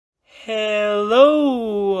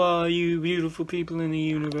Hello, all you beautiful people in the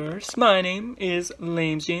universe. My name is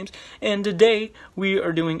Lames James, and today we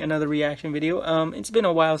are doing another reaction video. It's been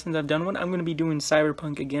a while since I've done one. I'm going to be doing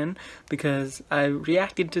Cyberpunk again, because I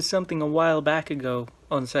reacted to something a while back ago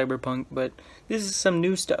on Cyberpunk, but this is some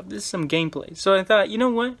new stuff. This is some gameplay. So I thought, you know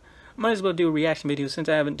what? I might as well do a reaction video since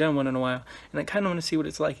I haven't done one in a while, and I kind of want to see what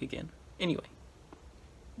it's like again. Anyway,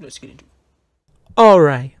 let's get into it.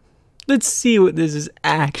 Alright. Let's see what this is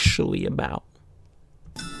actually about.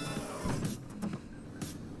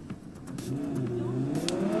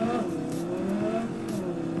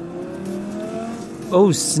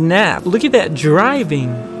 Oh snap, look at that driving.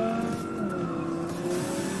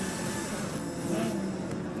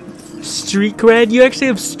 Street cred? You actually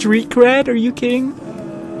have street cred? Are you kidding?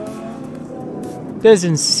 That's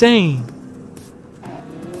insane.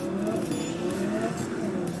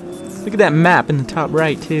 Look at that map in the top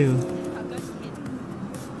right too.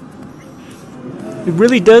 It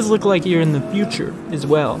really does look like you're in the future as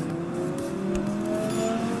well.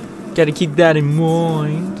 Gotta keep that in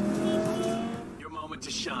mind. Your moment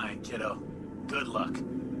to shine, kiddo. Good luck.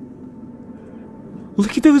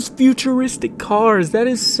 Look at those futuristic cars. That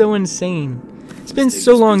is so insane. It's been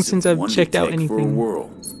so long since I've checked out anything.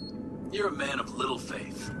 You're a man of little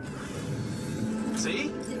faith. See?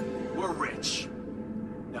 We're rich.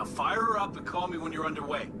 Now fire her up and call me when you're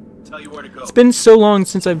underway. Tell you where to go. It's been so long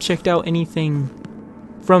since I've checked out anything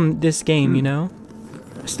from this game, you know?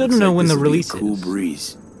 I still don't know when the release is. Cool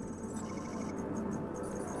breeze.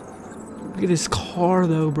 Look at this car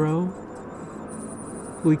though, bro.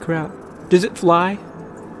 Holy crap. Does it fly?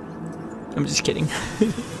 I'm just kidding.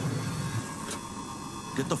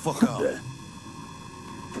 Get the fuck out.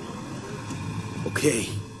 Okay.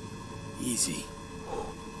 Easy.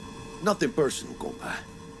 Nothing personal, compa.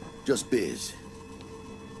 Just biz.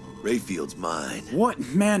 Rayfield's mine. What?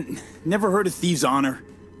 Man, never heard of thieves' honor.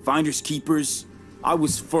 Finders keepers. I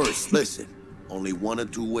was first. Listen, only one or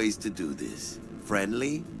two ways to do this.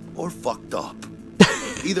 Friendly or fucked up.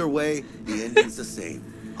 Either way, the ending's the same.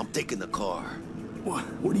 I'm taking the car.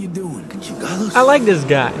 What are you doing? I like this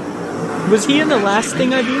guy. Was he in the last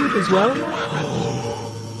thing I viewed as well?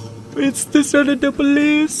 It's the son of the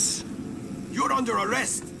police. You're under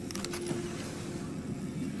arrest.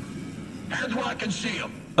 Head where I can see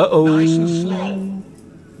him. Uh-oh. Nice and slow.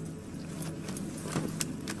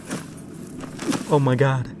 Oh my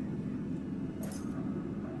god.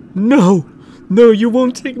 No! No, you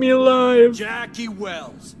won't take me alive! Jackie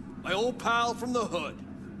Wells, my old pal from the hood.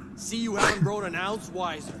 See you haven't grown an ounce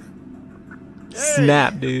wiser.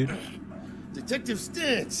 Snap, dude. Detective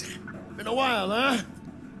Stintz. Been a while, huh?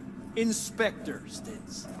 Inspector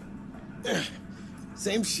Stintz.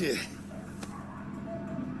 Same shit.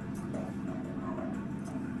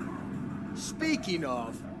 Speaking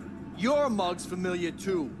of, your mug's familiar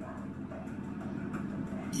too.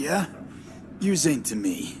 Yeah? Yours ain't to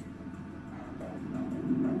me.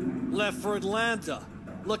 Left for Atlanta,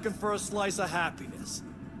 looking for a slice of happiness.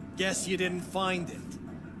 Guess you didn't find it.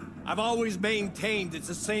 I've always maintained it's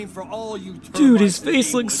the same for all you termites. Dude, his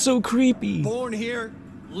face looks so creepy. Born here,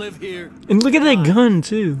 live here. And look at that gun,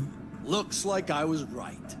 too. Looks like I was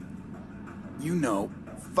right. You know,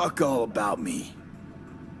 fuck all about me.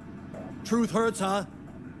 Truth hurts, huh?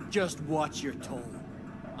 Just watch your tone.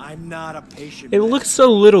 I'm not a patient It man. looks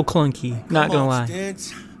so little clunky, not Come gonna on, lie.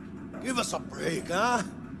 Stintz. Give us a break, huh?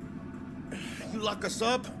 You lock us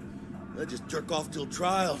up, they'll just jerk off till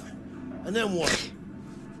trial. And then what?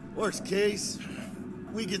 Worst case,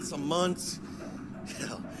 we get some months.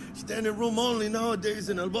 Hell, standing room only nowadays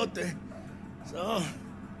in El Bote. So,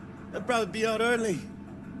 they'll probably be out early.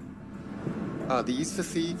 Are these the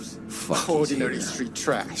thieves? Ordinary street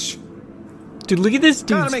trash. Dude, look at this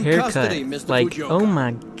Got dude's him in haircut. custody, Mr. Like, Fujioka. oh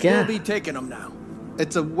my We'll be god. taking them now.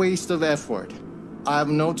 It's a waste of effort. I have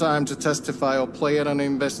no time to testify or play at an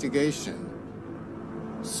investigation.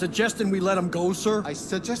 Suggesting we let them go, sir? I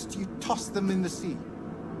suggest you toss them in the sea.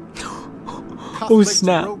 Oh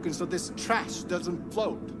snap. Broken so this trash doesn't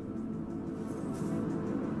float.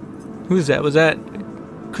 Who's that? Was that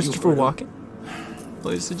Christopher Walken?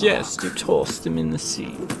 Well, I suggest you toss them in the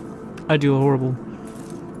sea. I do a horrible.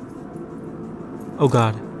 Oh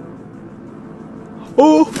god.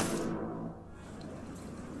 Oh!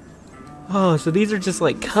 Oh, so these are just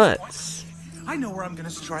like cuts. I know where I'm gonna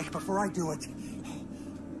strike before I do it.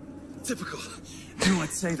 Typical. You would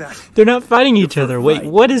say that. They're not fighting each other. Wait,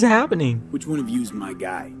 what is happening? Which one of you's my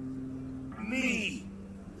guy? Me.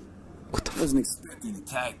 What the f— Wasn't expecting a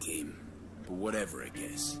tag team, but whatever, I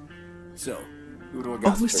guess. So, who do I Oh,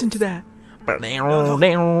 got listen first? to that. You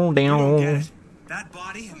don't get it. That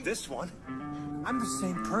body and this one, I'm the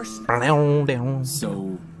same person.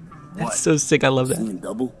 So, That's so sick. I love that. seeing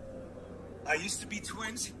double? I used to be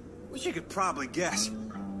twins, which you could probably guess.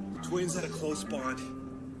 Twins had a close bond.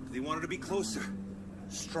 They wanted to be closer,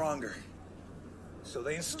 stronger. So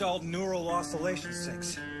they installed neural oscillation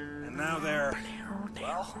sinks. And now they're,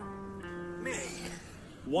 well, me.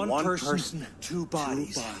 One person, two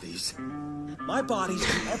bodies. My body's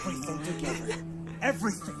everything together.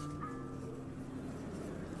 Everything.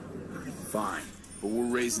 Fine, but we're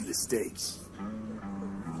raising the stakes.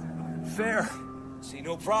 Fair. See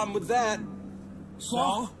no problem with that.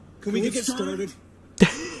 So, can we get started?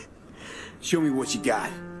 Show me what you got.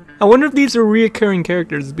 I wonder if these are reoccurring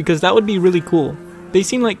characters, because that would be really cool. They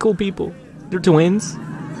seem like cool people. They're twins.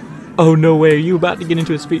 Oh, no way. Are you about to get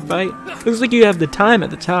into a street fight? Looks like you have the time at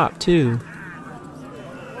the top, too.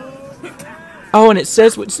 Oh, and it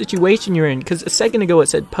says what situation you're in, because a second ago it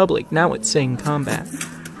said public. Now it's saying combat.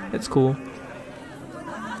 That's cool.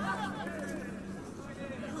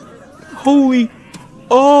 Holy...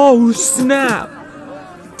 Oh, snap!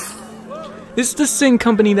 This is the same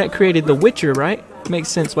company that created The Witcher, right? Makes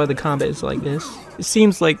sense why the combat is like this. It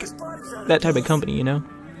seems like that type of company, you know?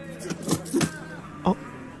 Oh.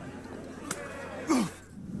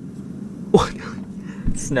 What?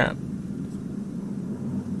 Snap.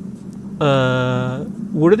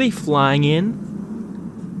 What are they flying in?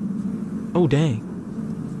 Oh, dang.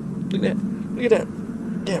 Look at that. Look at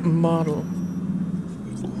that model.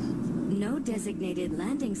 No designated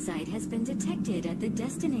landing site has been detected at the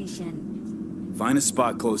destination. Find a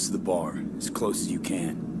spot close to the bar, as close as you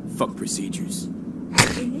can. Fuck procedures.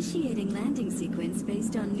 Initiating landing sequence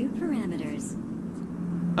based on new parameters.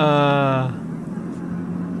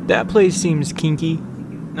 That place seems kinky.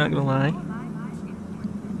 Not gonna lie.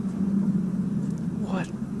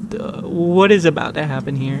 What is about to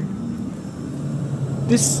happen here?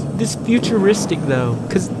 This futuristic though,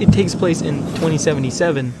 because it takes place in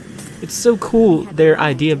 2077. It's so cool, their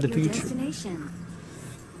idea of the future.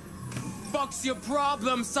 Fuck's your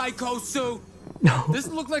problem, Psycho Sue? No. This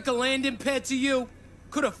look like a landing pad to you?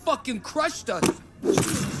 Could have fucking crushed us.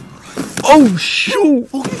 Oh shoot!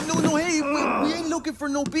 Okay, no, hey, we ain't looking for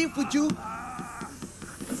no beef with you.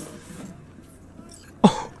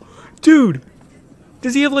 Oh, dude!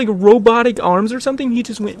 Does he have like robotic arms or something? He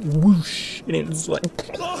just went whoosh, and it's like...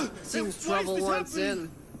 Seems trouble once in.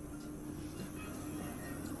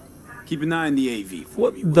 Keep an eye on the AV for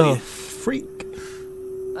What me, will the ya? freak?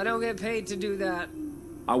 I don't get paid to do that.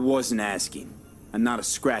 I wasn't asking. And not a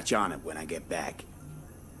scratch on it when I get back.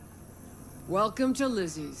 Welcome to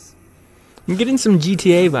Lizzie's. I'm getting some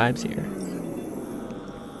GTA vibes here.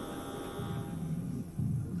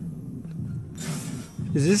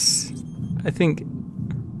 Is this... I think...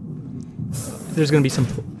 There's gonna be some...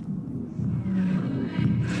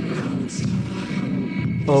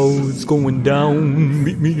 Oh, it's going down.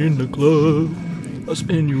 Meet me in the club. I'll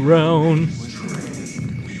spin you round.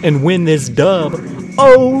 And win this dub.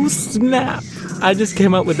 Oh, snap. I just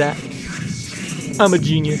came up with that. I'm a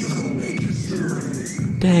genius.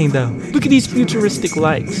 Dang, though. Look at these futuristic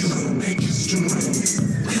lights.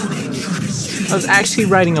 I was actually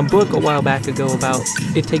writing a book a while back ago about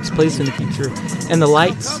it takes place in the future. And the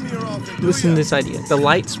lights, listen to this idea. The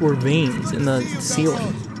lights were veins in the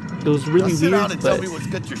ceiling. It was really weird, but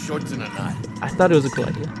I thought it was a cool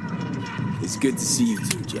idea. It's good to see you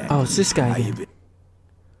too, Jack. Oh, it's this guy How you again.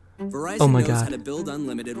 been? Verizon Oh my knows God. how to build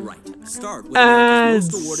unlimited right. Start with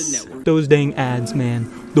America's most awarded Ads. network. Those dang ads, man.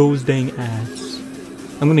 Those dang ads.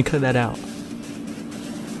 I'm gonna cut that out.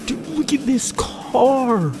 Dude, look at this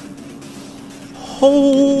car.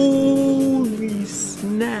 Holy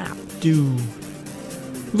snap, dude.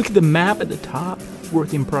 Look at the map at the top.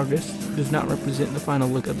 Work in progress. Does not represent the final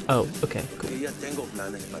look of... Oh, okay, cool.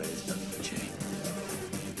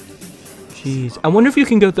 Jeez. I wonder if you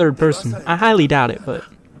can go third person. I highly doubt it, but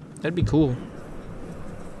that'd be cool.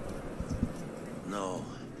 No.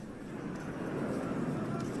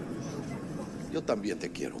 Yo también te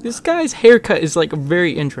quiero. This guy's haircut is like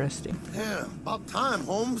very interesting. Yeah, about time,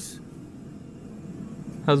 Holmes.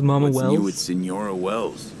 How's Mama What's new with Wells? Senora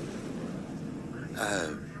Wells?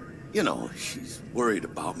 You know, she's worried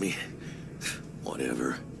about me.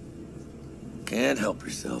 Whatever. Can't help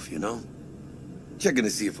herself, you know? Checking to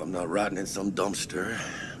see if I'm not rotting in some dumpster,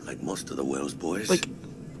 like most of the Wells boys. Like,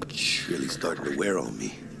 really starting to wear on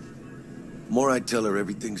me. More I tell her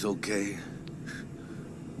everything's okay,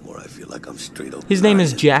 more I feel like I'm straight up his name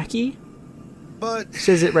is lying. Jackie. But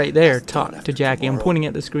Says it right there. That's done Talk after to Jackie. I'm tomorrow. pointing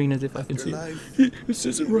at the screen as if I can see it. Afterlife. It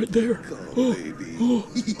says it right there. Come, baby.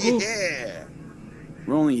 Yeah.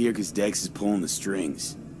 We're only here because Dex is pulling the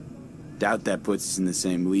strings. Doubt that puts us in the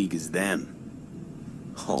same league as them.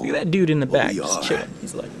 Oh, Look at that dude in the back we just are. chilling.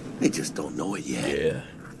 He's like, They just don't know it yet. yeah.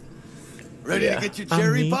 Ready Yeah. to get your I'm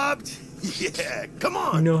cherry me. popped? Yeah, come You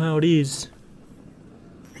on. know how it is.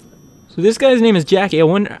 So this guy's name is Jackie.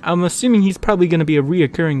 I'm assuming he's probably going to be a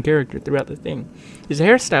reoccurring character throughout the thing. His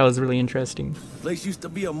hairstyle is really interesting. Place used to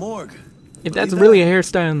be a morgue. If that's Believe really that? a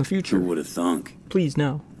hairstyle in the Who future, would have thunk? please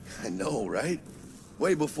no. I know, right?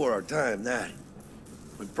 Way before our time, that.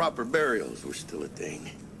 When proper burials were still a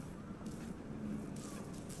thing.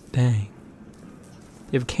 Dang.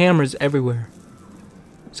 They have cameras everywhere.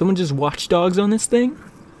 Someone just watchdogs on this thing?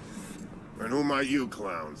 And who might you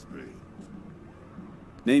clowns be?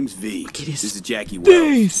 Name's V. Look at his This is Jackie Wells.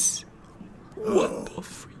 face! Oh, What the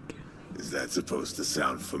freak? is that supposed to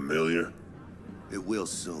sound familiar? It will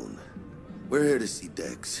soon. We're here to see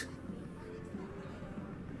Dex.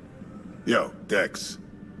 Yo, Dex.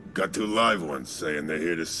 Got 2 live ones saying they're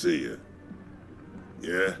here to see you.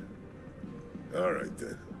 Yeah? Alright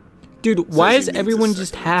then. Dude, why he is needs a everyone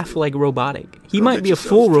just second or half two. like robotic? He Go might get be a yourselves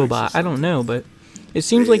full drinks or robot, I don't something. know, but it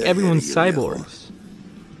seems Way like ahead everyone's of you, mijo. cyborgs.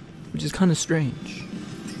 Which is kind of strange.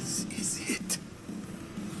 This is it.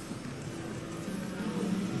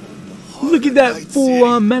 Look at that Night full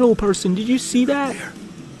City. metal person, did you see that? There.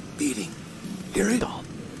 Beating. Hear it? The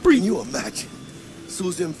Can you imagine?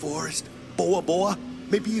 Susan Forrest, Boa Boa,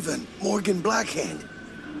 maybe even Morgan Blackhand.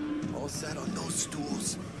 All sat on those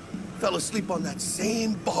stools. Fell asleep on that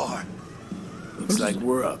same bar. Looks like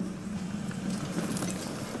we're up.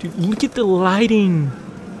 Dude, look at the lighting.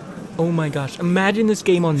 Oh my gosh, imagine this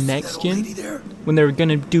game on That next old gen lady there? when they're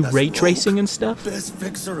gonna do That's ray Rogue. tracing and stuff. Best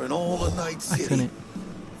fixer in all of Night I City. couldn't.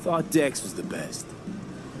 Thought Dex was the best.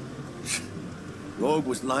 Rogue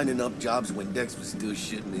was lining up jobs when Dex was still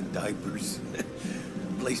shitting in diapers.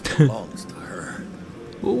 Place belongs to her.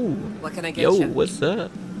 Ooh. What can I get Yo, you? what's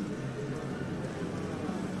up?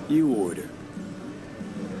 You order.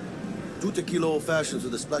 2 tequila old fashions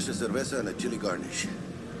with a splash of cerveza and a chili garnish.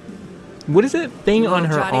 What is that thing on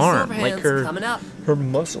her Johnny arm? Like Silverhand's coming up. her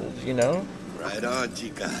muscles, you know? Right on,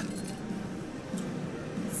 chica.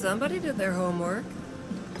 Somebody did their homework.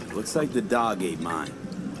 Looks like the dog ate mine.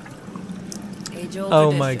 Age-old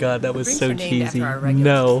Oh my tradition. god, that was Drinks so are named cheesy. after our regular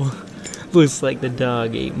No. Looks like the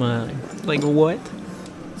dog ate mine. Like what?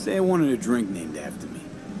 Say I wanted a drink named after me.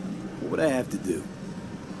 What would I have to do?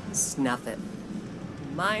 Snuff it.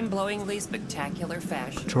 Mind-blowingly spectacular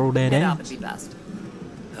fashion. Control that Head out ass. would be best.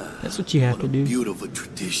 That's what you have What to a do. beautiful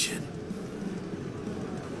tradition.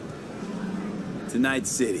 Tonight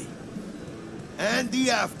City. And the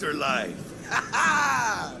afterlife. Ha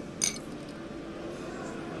ha!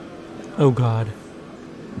 Oh god.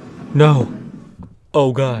 No.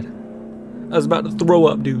 Oh god. I was about to throw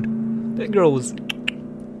up, dude. That girl was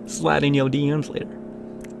sliding your DMs later.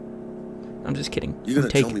 I'm just kidding. You gonna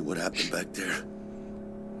Take tell it. me what happened back there?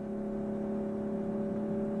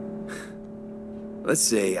 Let's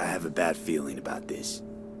say I have a bad feeling about this.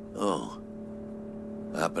 Oh.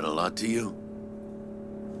 Happened a lot to you?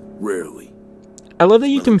 Rarely. I love that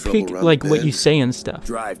you Another can trouble pick around like the what you bend. say and stuff.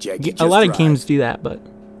 Drive, Jackie. A just lot of drive. games do that, but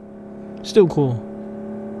still cool.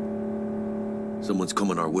 Someone's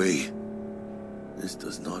coming our way. This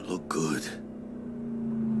does not look good.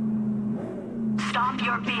 Stop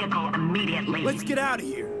your vehicle immediately. Let's get out of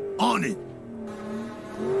here. On it!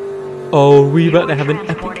 Oh, we about to have an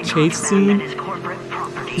epic chase scene?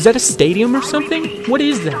 Is that a stadium or something? What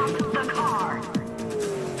is that?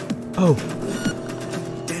 Oh.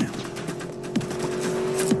 Damn.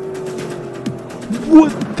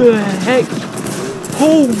 What the heck?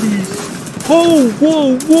 Holy. Oh,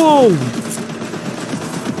 whoa, whoa.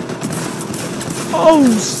 Oh,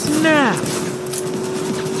 snap.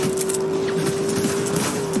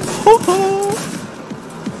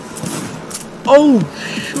 Oh,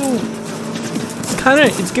 shoot.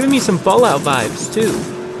 It's giving me some Fallout vibes, too.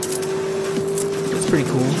 That's pretty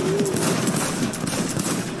cool.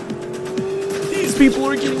 These people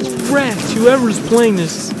are getting wrecked. Whoever's playing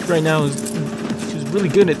this right now is really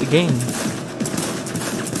good at the game.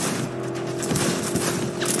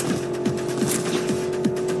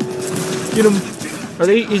 Get him.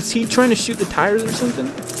 Is he trying to shoot the tires or something?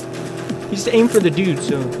 He's to aim for the dude,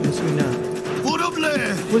 so let's see now.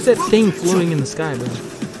 What's that thing floating in the sky, bro? Let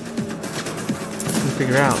me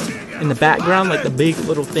figure out. In the background, like the big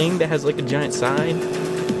little thing that has like a giant side.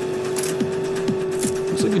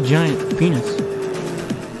 Looks like a giant penis.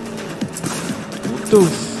 What the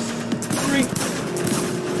freak?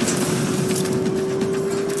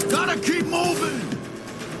 Gotta keep moving!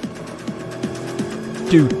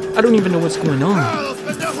 Dude, I don't even know what's going on. Los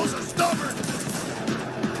pendejos are stubborn!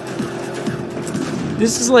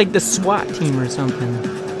 This is like the SWAT team or something.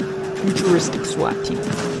 Futuristic SWAT team.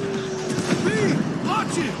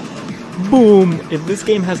 Boom! If this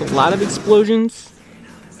game has a lot of explosions,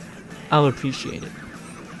 I'll appreciate it.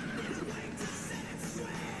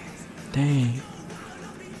 Dang.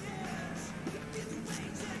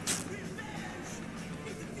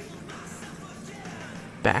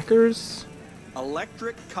 Backers?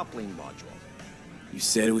 Electric coupling module. You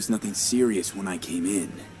said it was nothing serious when I came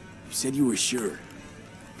in. You said you were sure.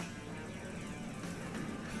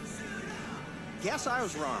 Guess I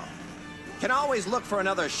was wrong. Can always look for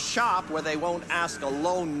another shop where they won't ask a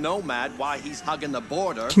lone nomad why he's hugging the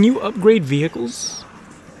border. Can you upgrade vehicles?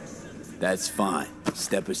 That's fine.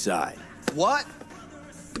 Step aside. What?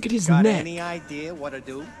 Look at his Got neck. any idea what to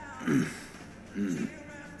do?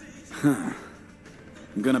 Huh.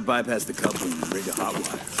 I'm gonna bypass the coupling and rig a hot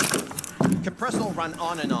wire. Compressor will run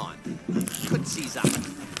on and on. Could seize up.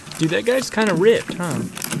 Dude, that guy's kind of ripped, huh?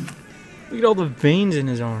 Look at all the veins in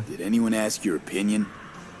his arm. Did anyone ask your opinion?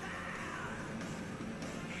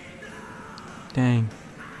 Dang.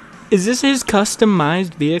 Is this his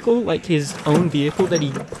customized vehicle? Like his own vehicle that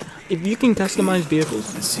he... If you can customize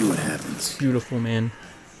vehicles... Let's see what happens. Beautiful, man.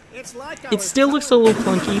 It still looks a little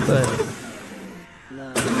clunky, but...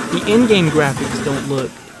 The in-game graphics don't look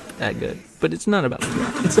that good. But it's not about the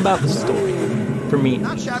graphics. It's about the story. For me.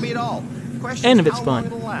 Not shabby at all. And if it's fun.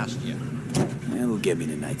 It'll last you. That'll get me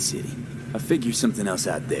to Night City. I'll figure something else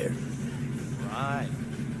out there. Right.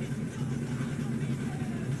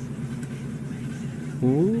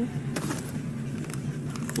 Ooh.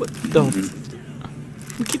 What the...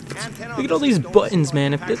 Look at all these buttons,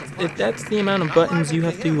 man. If that's the amount of buttons you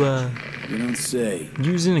have to you don't say.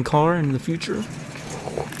 Use in a car in the future,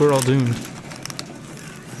 we're all doomed.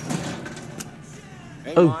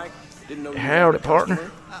 Oh, howdy, partner.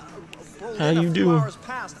 How you doing?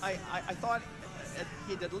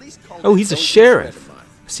 Oh, he's a sheriff. I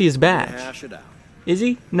see his badge. Is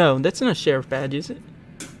he? No, that's not a sheriff badge, is it?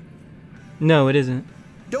 No, it isn't.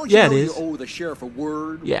 Don't you yeah, know it is. You owe the sheriff a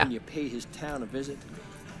word when you pay his town a visit?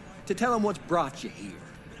 To tell him what's brought you here.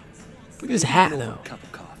 Look at his hat, though.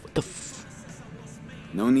 What the f...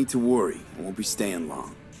 No need to worry. I won't be staying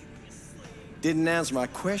long. Didn't answer my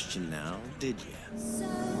question now, did you?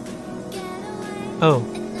 Oh.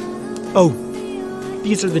 Oh.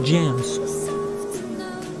 These are the jams.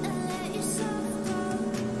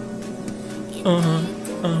 Uh-huh.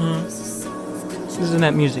 Uh-huh. Listen to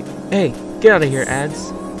that music. Hey, get out of here,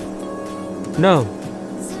 ads. No.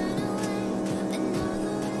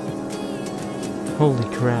 Holy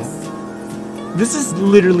crap. This is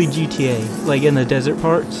literally GTA. Like in the desert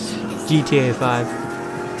parts. GTA 5.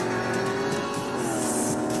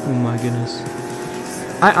 Oh my goodness.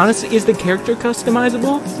 I honestly, is the character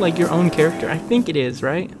customizable? Like your own character? I think it is,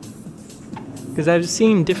 right? Because I've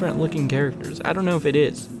seen different looking characters. I don't know if it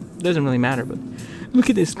is. It doesn't really matter, but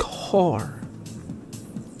look at this car.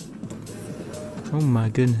 Oh my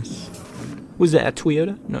goodness. Was that a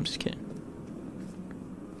Toyota? No, I'm just kidding.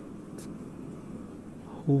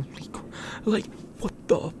 Holy crap. Like, what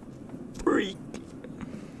the freak?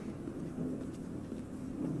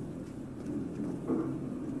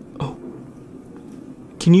 Oh.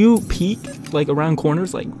 Can you peek, like, around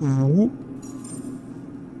corners? Like, whoop?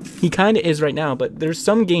 He kind of is right now, but there's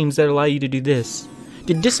some games that allow you to do this.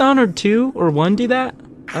 Did Dishonored 2 or 1 do that?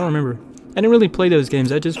 I don't remember. I didn't really play those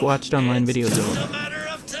games. I just watched online videos of them. A matter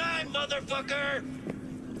of time, motherfucker.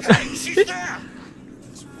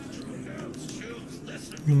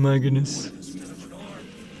 Oh my goodness.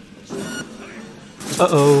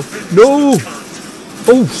 Uh-oh. No!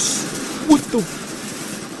 Oh, what the...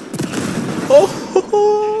 Oh!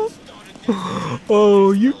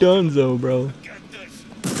 Oh, you donezo, bro.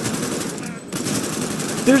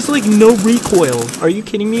 There's like no recoil. Are you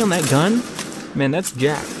kidding me on that gun? Man, that's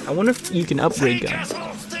jacked. I wonder if you can upgrade guns.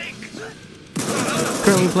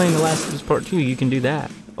 Currently playing The Last of Us Part 2, you can do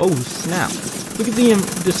that. Oh, snap. Look at the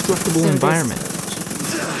indestructible environment.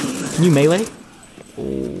 Can you melee?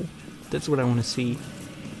 Oh, that's what I want to see.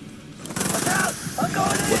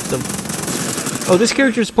 What the... Oh, this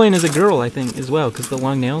character is playing as a girl, I think, as well, because the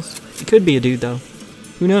long nails. It could be a dude, though.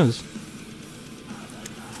 Who knows?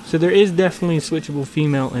 So there is definitely switchable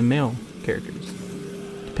female and male characters,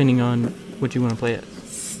 depending on what you want to play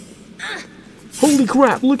as. Holy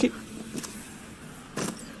crap, look at...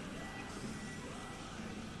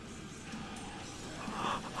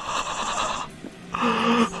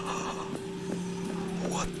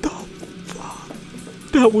 What the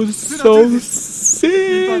fuck? That was so sick!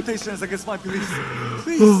 against my police.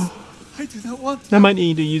 Please, I do not want I might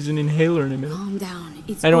need to use an inhaler in a minute. Calm down.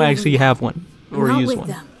 It's I don't over actually now. have one, or Not use with one.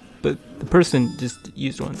 them. But The person just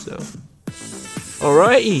used one, so.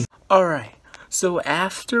 Alrighty. Alright, so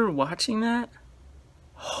after watching that,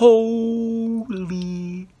 holy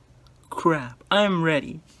crap, I'm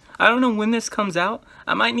ready. I don't know when this comes out.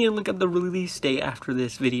 I might need to look up the release date after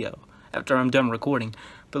this video, after I'm done recording.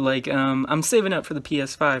 But like, I'm saving up for the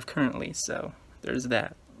PS5 currently, so there's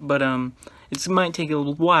that. But it might take a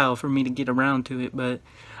little while for me to get around to it, but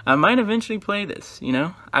I might eventually play this, you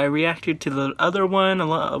know? I reacted to the other one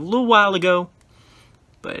a little while ago,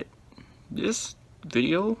 but this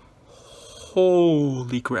video,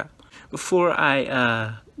 holy crap. Before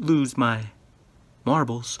I lose my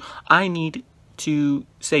marbles, I need to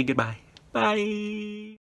say goodbye. Bye.